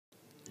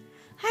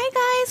Hi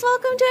guys,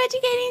 welcome to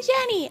Educating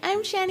Shani.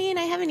 I'm Shani and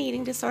I have an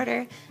eating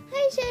disorder.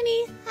 Hi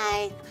Shani,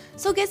 hi.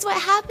 So guess what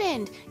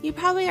happened? You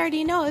probably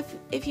already know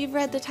if you've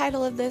read the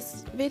title of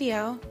this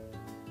video.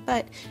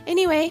 But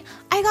anyway,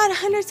 I got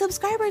 100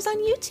 subscribers on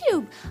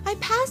YouTube. I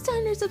passed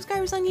 100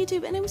 subscribers on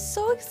YouTube and I'm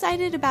so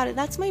excited about it.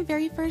 That's my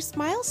very first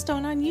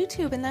milestone on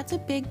YouTube and that's a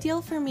big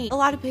deal for me. A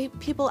lot of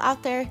people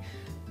out there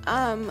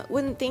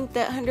wouldn't think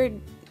that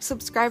 100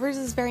 subscribers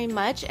is very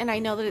much, and I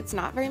know that it's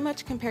not very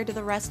much compared to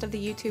the rest of the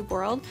YouTube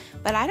world,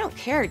 but I don't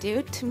care,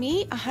 dude. To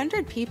me,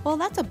 100 people,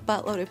 that's a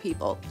buttload of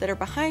people that are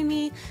behind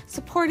me,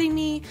 supporting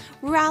me,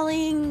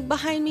 rallying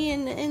behind me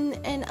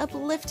and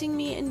uplifting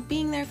me and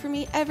being there for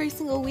me every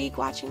single week,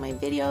 watching my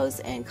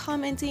videos and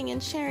commenting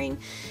and sharing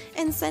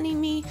and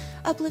sending me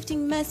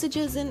uplifting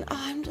messages, and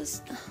I'm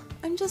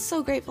just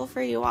so grateful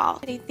for you all.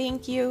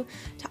 Thank you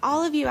to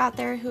all of you out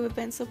there who have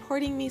been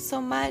supporting me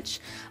so much.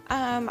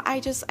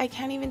 I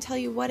can't even tell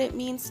you what it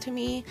means to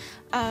me.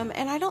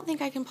 And I don't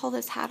think I can pull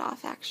this hat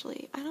off,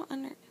 actually.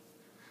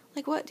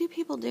 Like, what do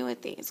people do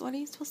with these? What are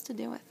you supposed to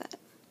do with it?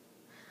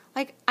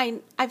 Like,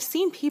 I've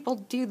seen people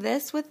do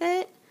this with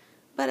it,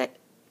 but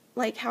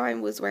like how I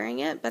was wearing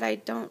it, but I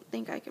don't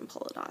think I can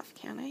pull it off.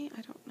 Can I?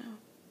 I don't know.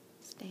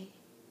 Stay.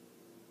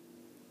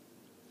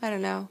 I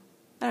don't know.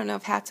 I don't know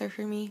if hats are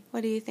for me. What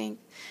do you think?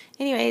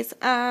 Anyways,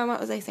 what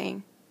was I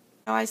saying?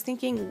 I was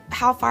thinking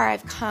how far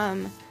I've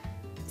come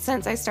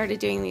since I started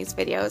doing these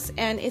videos,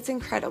 and it's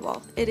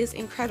incredible. It is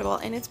incredible,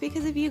 and it's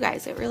because of you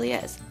guys. It really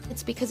is.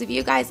 It's because of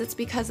you guys. It's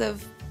because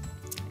of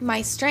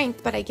my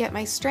strength, but I get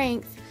my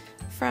strength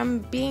from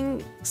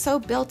being so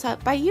built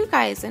up by you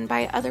guys and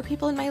by other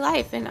people in my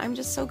life, and I'm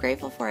just so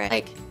grateful for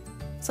it.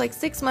 It's like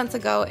 6 months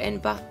ago,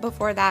 and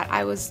before that,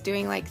 I was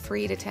doing like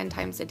 3 to 10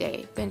 times a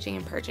day, binging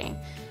and purging.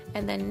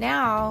 And then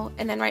now,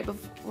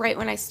 right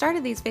when I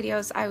started these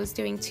videos, I was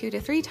doing 2 to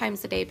 3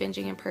 times a day,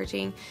 binging and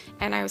purging,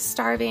 and I was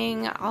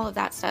starving, all of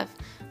that stuff.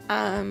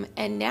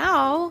 And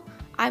now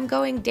I'm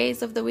going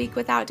days of the week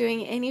without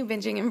doing any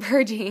binging and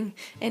purging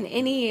and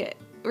any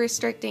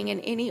restricting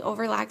and any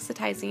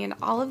over-laxatizing and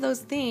all of those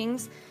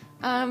things.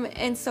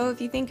 And so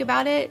if you think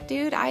about it,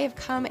 dude, I have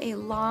come a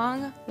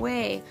long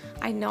way.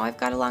 I know I've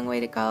got a long way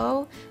to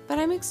go, but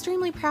I'm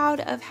extremely proud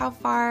of how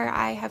far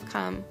I have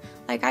come.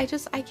 Like, I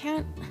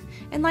can't,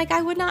 and like,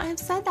 I would not have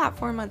said that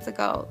 4 months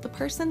ago. The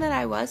person that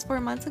I was 4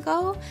 months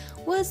ago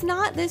was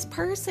not this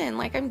person.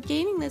 Like, I'm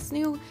gaining this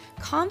new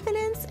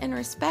confidence and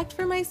respect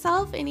for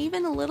myself, and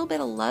even a little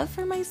bit of love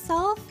for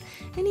myself,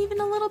 and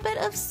even a little bit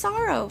of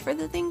sorrow for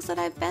the things that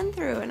I've been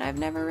through. And I've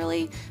never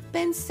really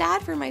been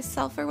sad for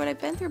myself for what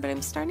I've been through, but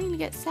I'm starting to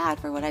get sad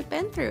for what I've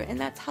been through, and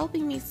that's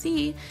helping me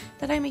see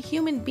that I'm a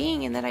human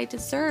being and that I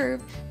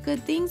deserve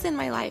good things in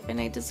my life, and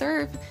I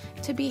deserve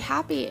to be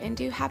happy and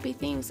do happy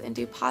things and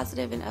do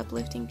positive and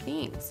uplifting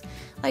things.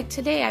 Like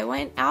today, I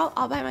went out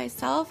all by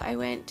myself. I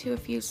went to a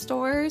few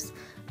stores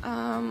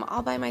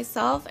all by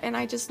myself, and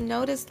I just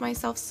noticed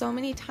myself so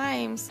many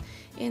times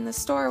in the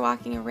store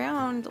walking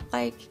around,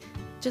 like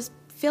just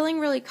feeling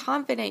really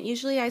confident.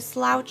 Usually I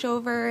slouch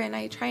over and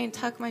I try and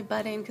tuck my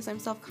butt in because I'm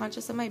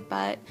self-conscious of my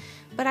butt,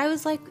 but I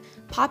was like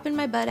popping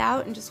my butt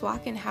out and just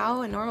walking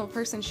how a normal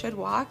person should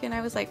walk, and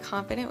I was like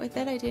confident with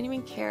it. I didn't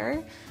even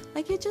care.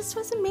 Like, it just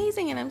was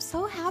amazing, and I'm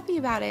so happy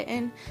about it,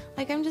 and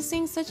like, I'm just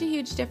seeing such a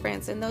huge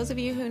difference. And those of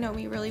you who know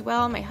me really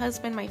well, my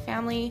husband, my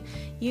family,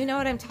 you know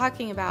what I'm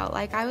talking about.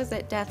 Like, I was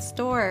at death's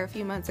door a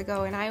few months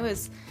ago, and I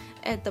was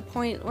at the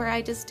point where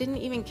I just didn't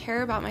even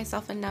care about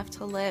myself enough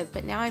to live,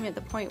 but now I'm at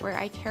the point where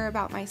I care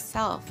about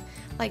myself.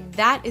 Like,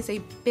 that is a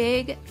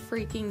big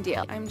freaking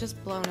deal. I'm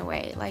just blown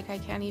away. Like, I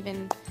can't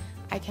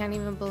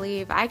even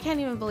believe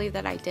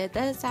that I did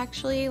this,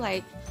 actually.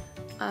 Like,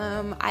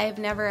 I've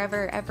never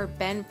ever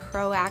been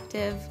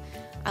proactive.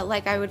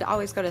 Like, I would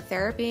always go to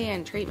therapy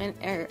and treatment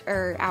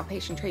or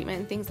outpatient treatment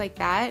and things like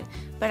that,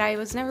 but I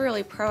was never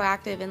really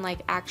proactive in like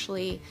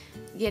actually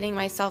getting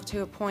myself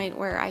to a point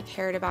where I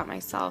cared about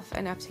myself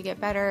enough to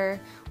get better,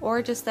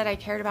 or just that I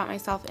cared about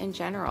myself in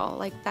general.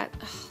 Like,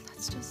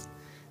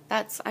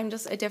 I'm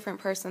just a different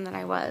person than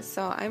I was.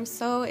 So I'm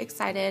so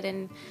excited,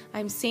 and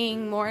I'm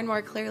seeing more and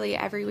more clearly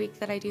every week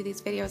that I do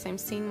these videos. I'm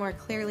seeing more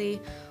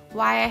clearly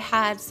why I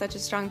had such a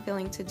strong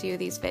feeling to do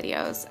these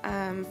videos.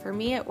 For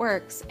me, it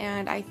works,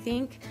 and I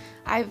think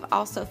I've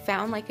also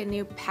found like a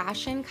new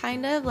passion,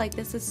 kind of. Like,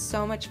 this is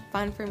so much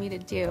fun for me to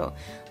do.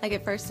 Like,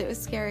 at first it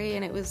was scary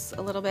and it was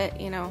a little bit,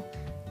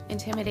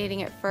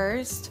 intimidating at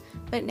first,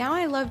 but now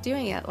I love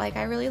doing it. Like,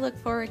 I really look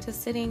forward to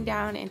sitting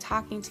down and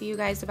talking to you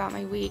guys about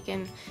my week,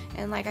 and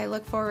like, I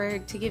look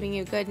forward to giving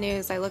you good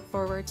news. I look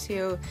forward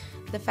to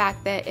the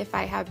fact that if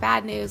I have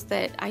bad news,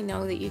 that I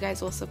know that you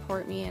guys will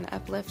support me and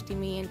uplift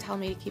me and tell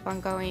me to keep on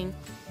going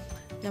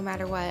no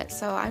matter what.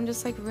 So I'm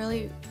just like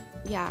really,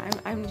 yeah,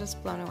 I'm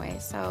just blown away.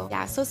 So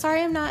yeah, so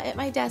sorry I'm not at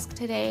my desk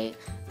today.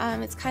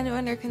 It's kind of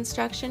under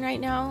construction right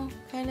now,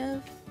 kind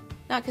of.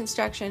 Not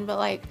construction, but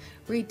like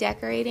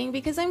redecorating,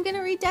 because I'm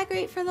gonna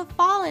redecorate for the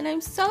fall, and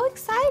I'm so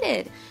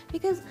excited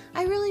because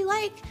I really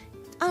like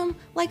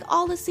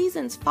all the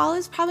seasons. Fall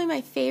is probably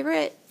my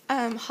favorite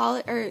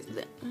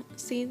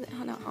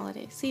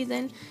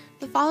season.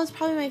 The fall is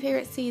probably my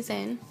favorite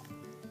season.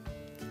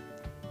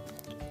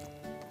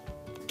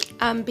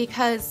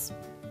 Because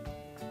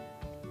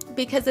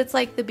it's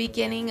like the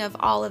beginning of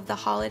all of the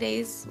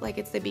holidays, like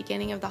it's the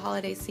beginning of the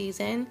holiday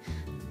season.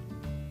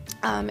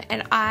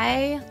 And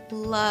I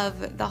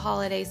love the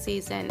holiday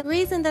season. The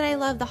reason that I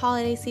love the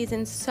holiday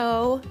season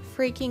so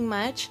freaking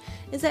much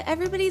is that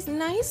everybody's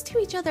nice to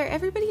each other.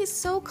 Everybody is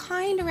so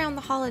kind around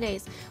the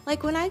holidays.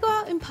 Like when I go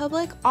out in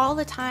public all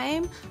the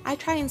time, I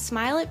try and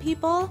smile at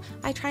people.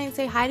 I try and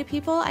say hi to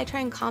people. I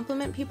try and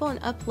compliment people and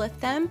uplift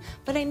them,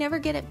 but I never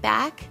get it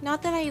back.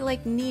 Not that I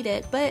like need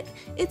it, but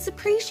it's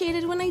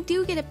appreciated when I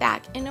do get it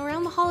back. And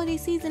around the holiday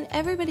season,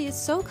 everybody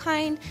is so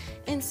kind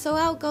and so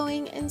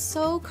outgoing and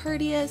so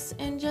courteous,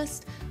 and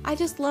I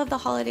just love the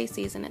holiday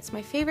season. It's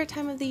my favorite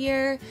time of the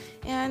year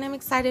and I'm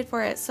excited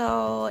for it.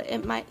 So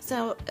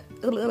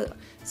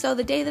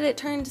the day that it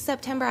turned to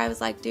September, I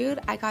was like, dude,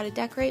 I gotta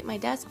decorate my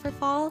desk for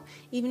fall.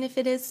 Even if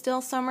it is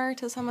still summer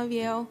to some of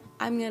you,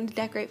 I'm gonna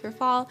decorate for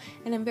fall,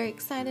 and I'm very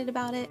excited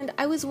about it. And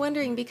I was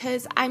wondering,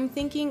 because I'm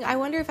thinking, I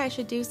wonder if I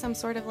should do some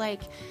sort of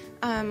like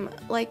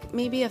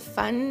maybe a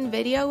fun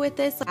video with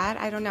this.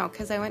 I don't know,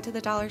 because I went to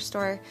the dollar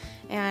store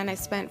and I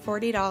spent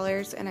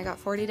 $40 and I got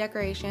 40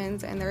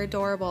 decorations and they're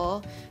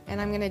adorable, and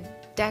I'm gonna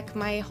deck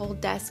my whole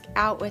desk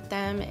out with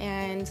them,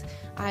 and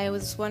I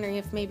was wondering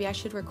if maybe I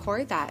should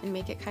record that and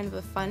make it kind of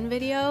a fun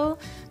video,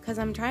 because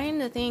I'm trying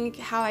to think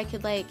how I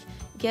could like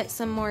get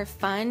some more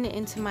fun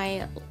into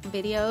my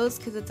videos,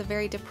 because it's a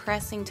very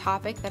depressing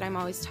topic that I'm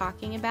always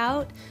talking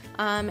about,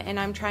 and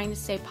I'm trying to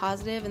stay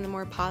positive, and the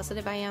more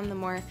positive I am, the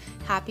more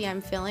happy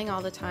I'm feeling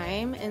all the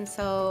time. And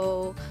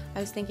so I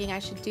was thinking I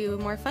should do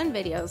more fun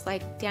videos.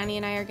 Like Danny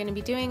and I are going to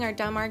be doing our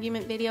dumb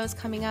argument videos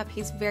coming up.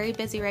 He's very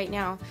busy right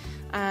now,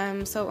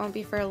 so it won't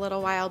be for a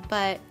little while,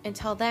 but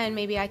until then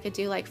maybe I could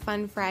do like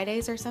fun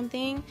Fridays or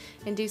something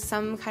and do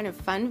some kind of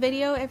fun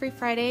video every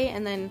Friday,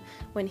 and then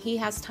when he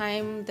has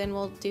time, then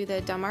we'll do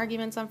the dumb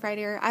arguments on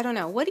Friday, or I don't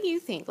know. What do you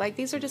think? Like,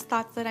 these are just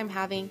thoughts that I'm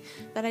having,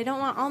 that I don't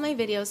want all my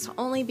videos to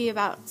only be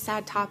about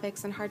sad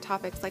topics and hard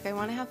topics. Like, I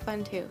want to have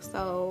fun too.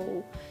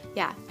 So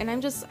yeah, and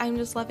I'm just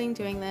loving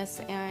doing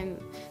this,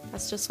 and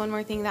that's just one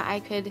more thing that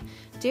I could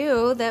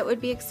do that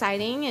would be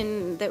exciting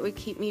and that would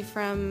keep me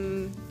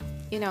from,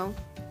 you know,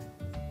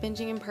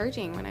 binging and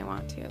purging when I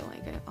want to.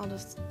 Like, I'll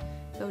just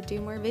go do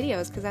more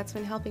videos, because that's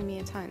been helping me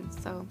a ton.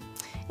 So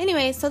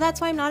anyway, so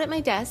that's why I'm not at my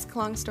desk,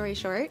 long story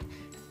short,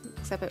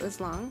 except it was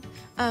long.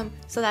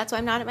 So that's why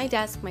I'm not at my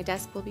desk. My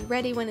desk will be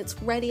ready when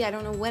it's ready. I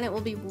don't know when it will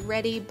be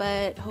ready,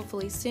 but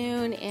hopefully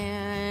soon.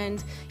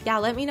 And yeah,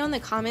 let me know in the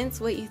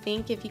comments what you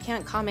think. If you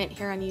can't comment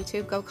here on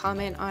YouTube, go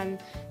comment on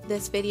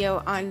this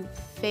video on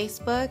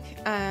Facebook.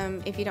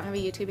 If you don't have a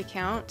YouTube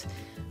account,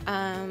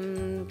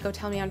 go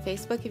tell me on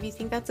Facebook if you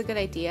think that's a good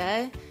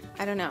idea.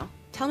 I don't know.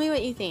 Tell me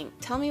what you think.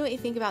 Tell me what you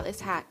think about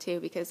this hat too,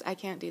 because I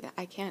can't do that.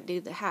 I can't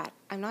do the hat.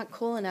 I'm not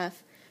cool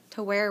enough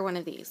to wear one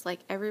of these. Like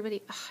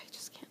everybody, I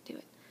just can't do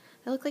it.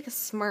 I look like a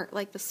Smurf,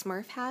 like the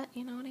Smurf hat,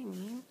 you know what I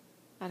mean?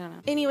 I don't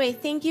know. Anyway,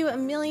 thank you a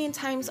million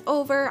times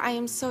over. I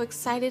am so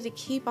excited to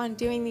keep on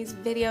doing these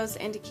videos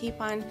and to keep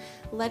on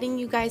letting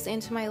you guys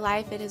into my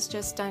life. It has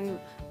just done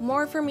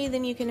more for me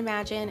than you can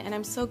imagine, and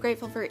I'm so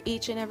grateful for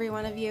each and every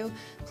one of you.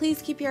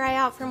 Please keep your eye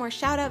out for more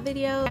shout out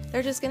videos.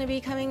 They're just going to be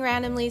coming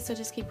randomly, so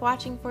just keep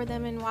watching for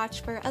them and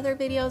watch for other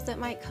videos that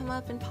might come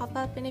up and pop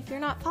up. And if you're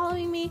not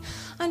following me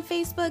on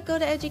Facebook, go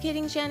to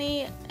Educating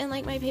Jenny and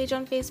like my page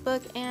on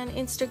Facebook and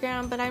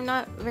Instagram, but I'm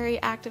not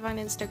very active on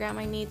Instagram.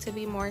 I need to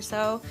be more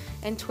so,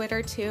 and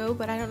Twitter too,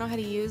 but I don't know how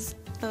to use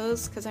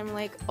those because I'm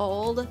like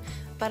old,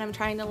 but I'm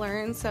trying to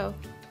learn. So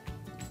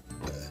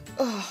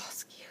oh,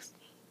 excuse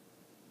me.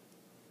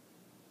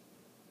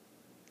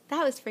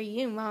 That was for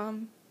you,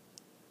 Mom.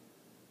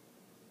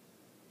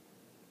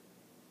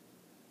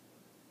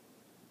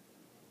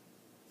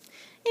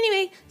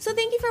 Anyway, so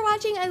thank you for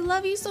watching. I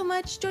love you so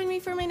much. Join me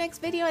for my next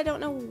video. I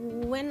don't know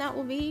when that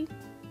will be,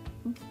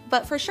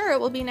 but for sure it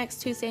will be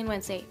next Tuesday and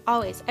Wednesday.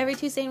 Always, every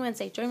Tuesday and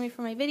Wednesday. Join me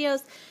for my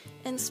videos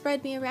and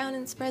spread me around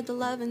and spread the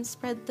love and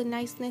spread the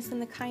niceness and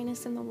the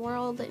kindness in the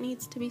world that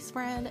needs to be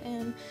spread.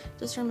 And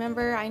just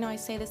remember, I know I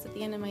say this at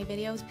the end of my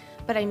videos,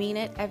 but I mean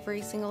it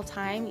every single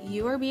time.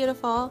 You are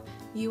beautiful,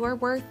 you are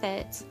worth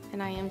it,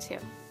 and I am too.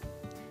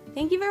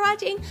 Thank you for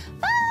watching.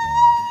 Bye!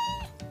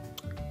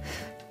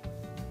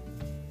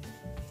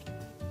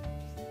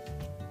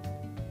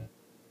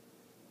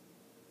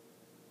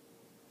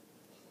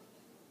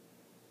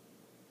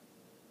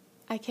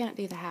 I can't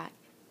do the hat.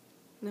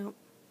 Nope.